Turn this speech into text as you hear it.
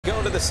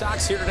go to the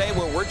Sox here today,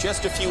 where we're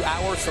just a few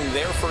hours from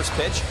their first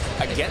pitch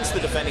against the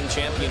defending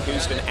champion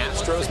Houston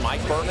Astros.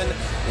 Mike Berman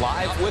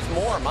live with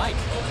more. Mike.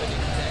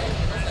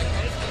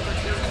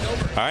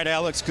 All right,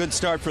 Alex, good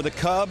start for the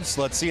Cubs.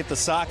 Let's see if the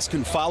Sox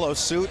can follow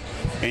suit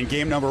in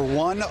game number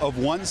 1 of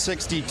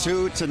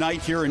 162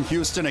 tonight here in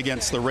Houston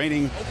against the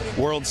reigning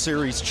World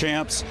Series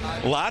champs.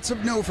 Lots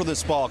of new for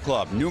this ball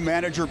club. New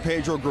manager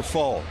Pedro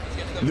Grifol,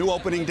 new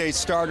opening day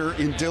starter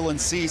in Dylan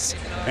Cease,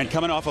 and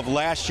coming off of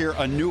last year,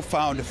 a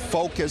newfound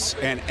focus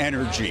and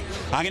energy.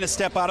 I'm going to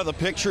step out of the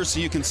picture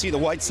so you can see the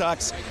White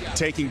Sox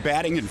taking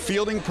batting and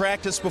fielding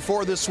practice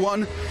before this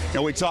one.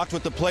 And we talked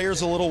with the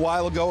players a little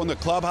while ago in the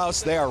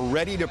clubhouse. They are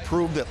ready to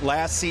prove that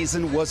last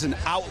season was an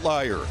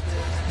outlier.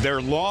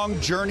 Their long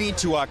journey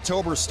to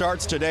October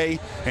starts today,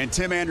 and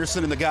Tim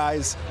Anderson and the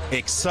guys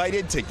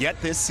excited to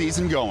get this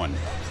season going.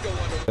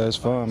 It's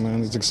fun,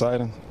 man. It's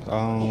exciting.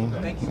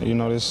 You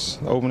know, this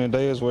opening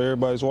day is where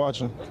everybody's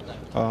watching.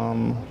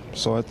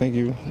 So I think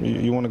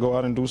you want to go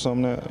out and do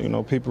something that, you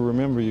know, people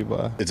remember you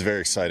by. It's very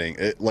exciting.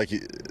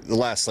 The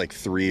last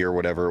 3 or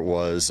whatever it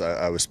was,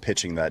 I was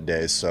pitching that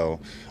day, so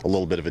a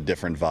little bit of a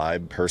different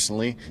vibe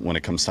personally. When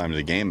it comes time to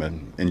the game,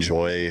 and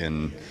enjoy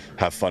and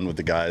have fun with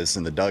the guys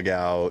in the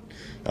dugout,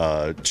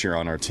 cheer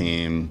on our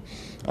team.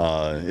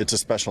 It's a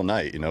special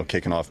night, you know,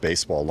 kicking off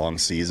baseball, long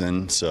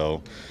season.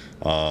 So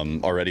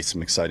already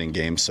some exciting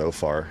games so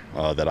far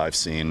that I've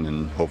seen,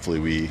 and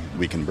hopefully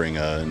we can bring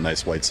a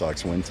nice White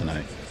Sox win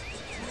tonight.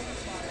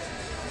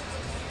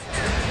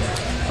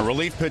 A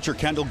relief pitcher,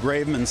 Kendall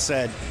Graveman,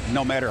 said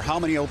no matter how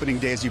many opening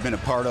days you've been a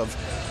part of,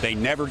 they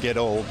never get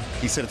old.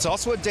 He said it's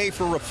also a day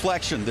for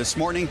reflection. This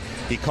morning,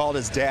 he called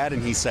his dad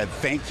and he said,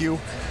 "Thank you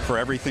for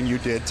everything you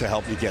did to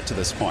help me get to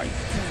this point."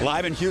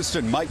 Live in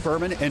Houston, Mike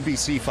Berman,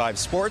 NBC5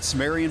 Sports.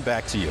 Marion,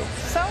 back to you.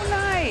 So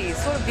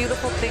nice. What a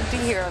beautiful thing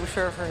to hear, I'm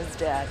sure, for his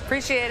dad.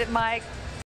 Appreciate it, Mike.